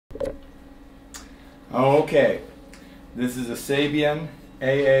Okay, this is a Sabian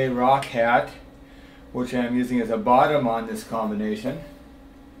HH rock hat, which I'm using as a bottom on this combination.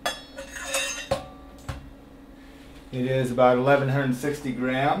 It is about 1160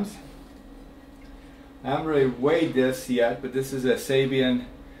 grams. I haven't really weighed this yet, but this is a Sabian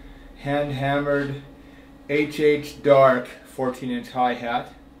hand-hammered HH Dark 14-inch high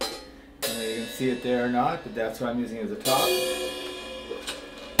hat. I don't know if you can see it there or not, but that's what I'm using as a top.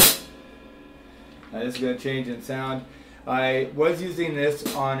 Now this is going to change in sound. I was using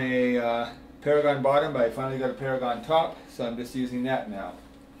this on a Paragon bottom, but I finally got a Paragon top, so I'm just using that now.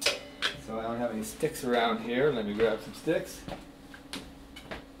 So I don't have any sticks around here. Let me grab some sticks.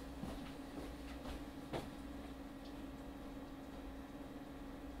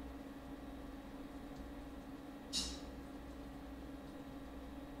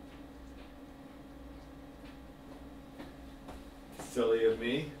 Silly of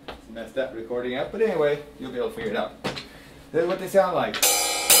me, messed that recording up, but anyway, you'll be able to figure it out. This is what they sound like.